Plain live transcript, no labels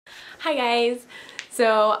Hi guys.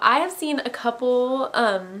 So I have seen a couple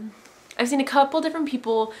different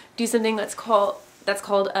people do something that's called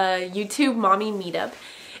a YouTube mommy meetup,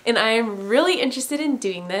 and I am really interested in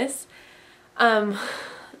doing this.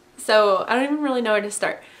 So I don't even really know where to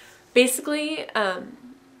start. Basically, a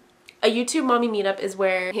YouTube mommy meetup is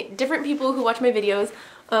where different people who watch my videos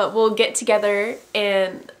will get together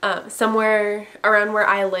and somewhere around where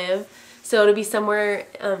I live. So it'll be somewhere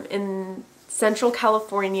in Central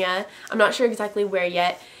California. I'm not sure exactly where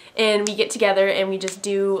yet. And we get together and we just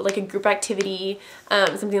do like a group activity,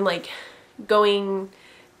 something like going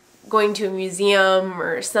to a museum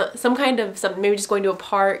or some kind of something, maybe just going to a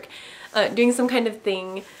park, doing some kind of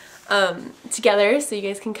thing together, so you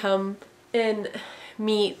guys can come and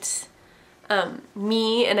meet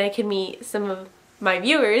me, and I can meet some of my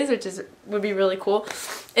viewers, which would be really cool.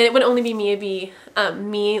 And it would only be me, it'd be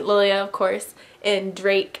me, Lilia, of course, and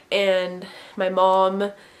Drake, and my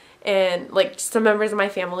mom, and like some members of my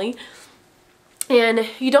family. And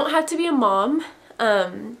you don't have to be a mom,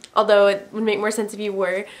 although it would make more sense if you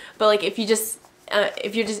were. But like if you just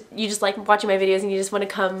like watching my videos and you just want to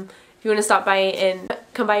come, if you want to stop by and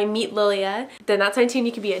come by and meet Lilia, then that's fine too. And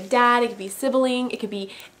you could be a dad, it could be a sibling, it could be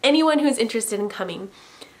anyone who's interested in coming.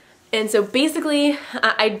 And so basically,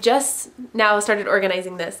 I just now started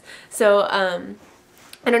organizing this. So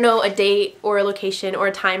I don't know a date or a location or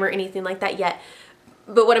a time or anything like that yet.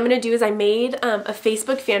 But what I'm going to do is I made a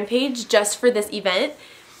Facebook fan page just for this event.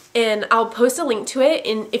 And I'll post a link to it.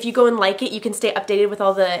 And if you go and like it, you can stay updated with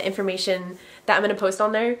all the information that I'm going to post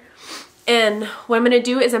on there. And what I'm going to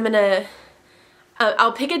do is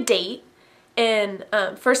I'll pick a date. And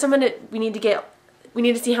first we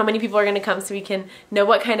need to see how many people are going to come so we can know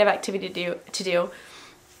what kind of activity to do.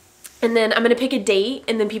 And then I'm going to pick a date,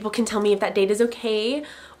 and then people can tell me if that date is okay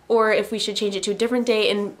or if we should change it to a different date,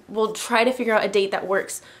 and we'll try to figure out a date that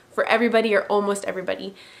works for everybody or almost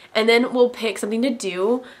everybody. And then we'll pick something to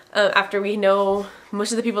do after we know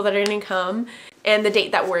most of the people that are going to come and the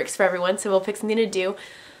date that works for everyone. So we'll pick something to do.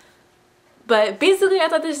 But basically I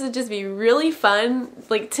thought this would just be really fun,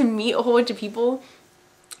 like to meet a whole bunch of people.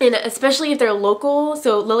 And especially if they're local,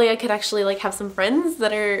 so Lilia could actually like have some friends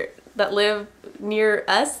that live near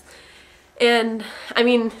us. And I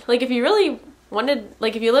mean, like if you really wanted,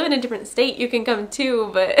 like if you live in a different state, you can come too,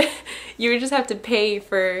 but you would just have to pay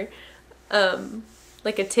for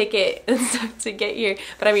like a ticket and stuff to get here.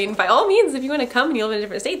 But I mean, by all means, if you want to come and you live in a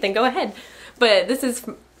different state, then go ahead. But this is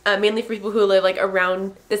mainly for people who live like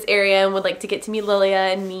around this area and would like to get to meet Lilia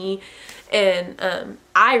and me. And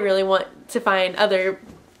I really want to find other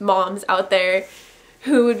moms out there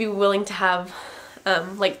who would be willing to have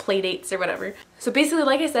like play dates or whatever. So basically,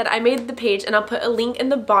 like I said, I made the page and I'll put a link in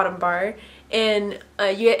the bottom bar, and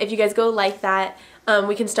if you guys go like that,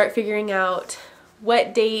 we can start figuring out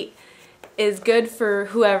what date is good for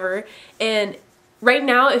whoever. And right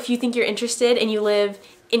now, if you think you're interested and you live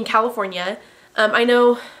in California, I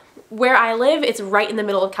know where I live, it's right in the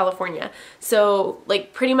middle of California. So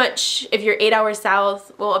like pretty much if you're 8 hours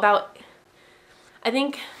south, well, about, I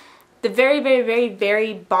think the very, very, very,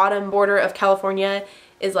 very bottom border of California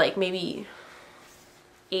is like maybe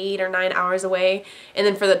 8 or 9 hours away. And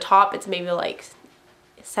then for the top, it's maybe like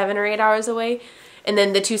 7 or 8 hours away. And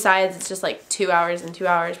then the two sides, it's just like 2 hours and 2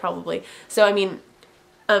 hours probably. So I mean,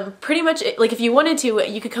 pretty much, like if you wanted to,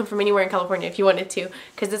 you could come from anywhere in California if you wanted to,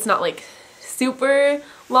 because it's not like super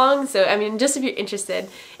long. So I mean, just if you're interested,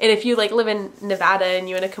 and if you like live in Nevada and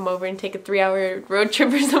you want to come over and take a 3-hour road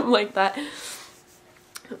trip or something like that.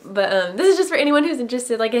 But this is just for anyone who's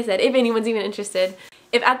interested, like I said, if anyone's even interested.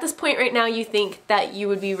 If at this point right now you think that you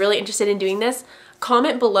would be really interested in doing this,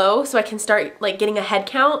 comment below so I can start like getting a head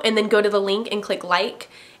count, and then go to the link and click like.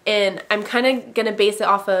 And I'm kind of gonna base it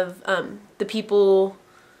off of the people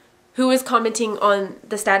who is commenting on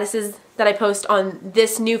the statuses that I post on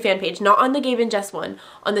this new fan page, not on the Gabe and Jess one,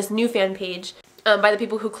 on this new fan page, by the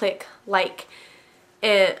people who click like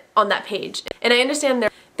on that page. And I understand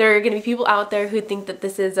there are going to be people out there who think that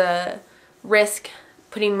this is a risk,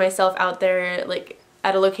 putting myself out there like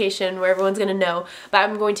at a location where everyone's going to know, but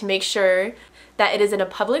I'm going to make sure that it is in a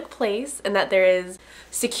public place and that there is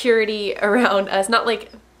security around us, not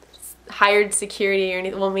like hired security or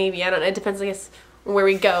anything. Well, maybe, I don't know, it depends I guess where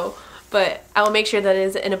we go, but I will make sure that it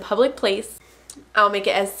is in a public place. I'll make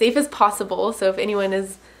it as safe as possible, so if anyone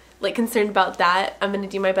is like concerned about that, I'm gonna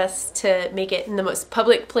do my best to make it in the most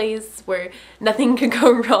public place where nothing could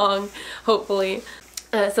go wrong, hopefully.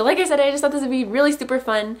 So like I said, I just thought this would be really super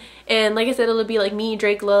fun, and like I said, it'll be like me,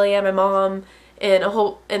 Drake, Lilia, my mom, and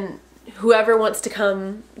whoever wants to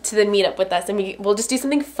come to the meetup with us, and we'll just do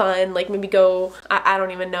something fun, like maybe go, I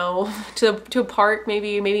don't even know, to a park,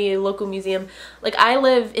 maybe a local museum. Like I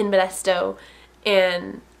live in Modesto,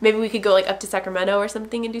 and maybe we could go like up to Sacramento or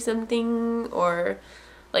something and do something, or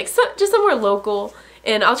like just somewhere local.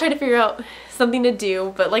 And I'll try to figure out something to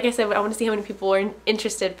do, but like I said, I want to see how many people are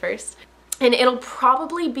interested first. And it'll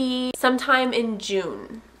probably be sometime in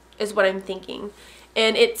June is what I'm thinking.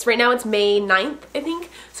 And right now it's May 9th, I think,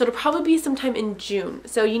 so it'll probably be sometime in June.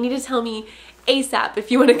 So you need to tell me ASAP if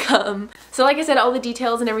you want to come. So like I said, all the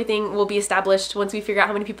details and everything will be established once we figure out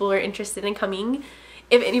how many people are interested in coming,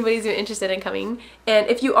 if anybody's interested in coming. And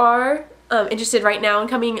if you are interested right now in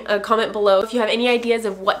coming, comment below if you have any ideas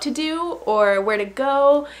of what to do or where to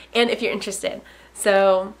go, and if you're interested.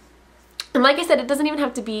 So, and like I said, it doesn't even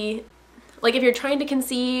have to be, like if you're trying to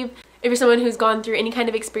conceive, if you're someone who's gone through any kind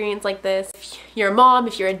of experience like this, if you're a mom,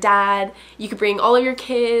 if you're a dad, you could bring all of your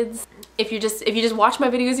kids. If you just watch my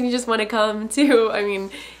videos and you just want to come too, I mean,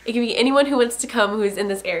 it can be anyone who wants to come who's in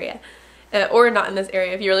this area, or not in this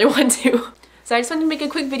area if you really want to. So I just wanted to make a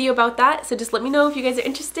quick video about that, so just let me know if you guys are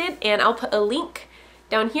interested, and I'll put a link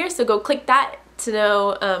down here, so go click that to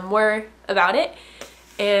know more about it.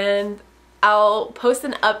 And I'll post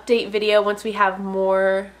an update video once we have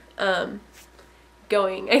more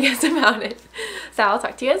going, I guess, about it. So I'll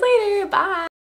talk to you guys later. Bye!